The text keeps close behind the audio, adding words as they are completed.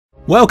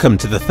Welcome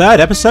to the third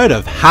episode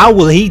of How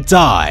Will He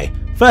Die?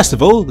 First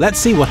of all, let's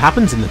see what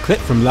happens in the clip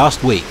from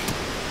last week.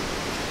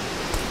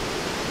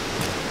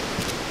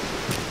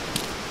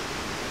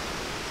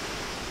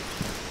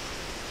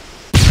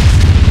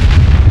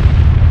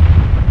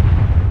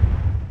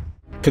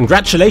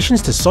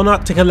 Congratulations to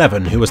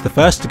Sonarctic11, who was the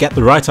first to get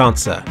the right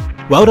answer.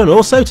 Well done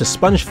also to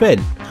Sponge Finn,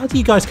 how do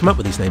you guys come up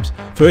with these names,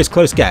 for his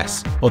close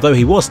guess, although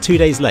he was 2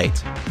 days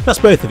late. Plus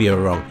both of you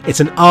are wrong, it's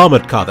an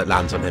armoured car that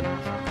lands on him.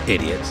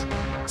 Idiots.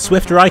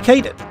 Swift or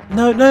Arcade?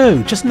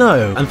 No, just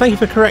no. And thank you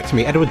for correcting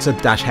me,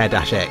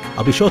 Edwardson-Hair-Egg.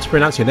 I'll be sure to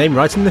pronounce your name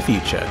right in the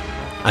future.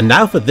 And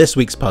now for this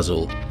week's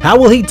puzzle. How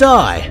will he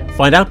die?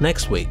 Find out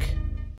next week.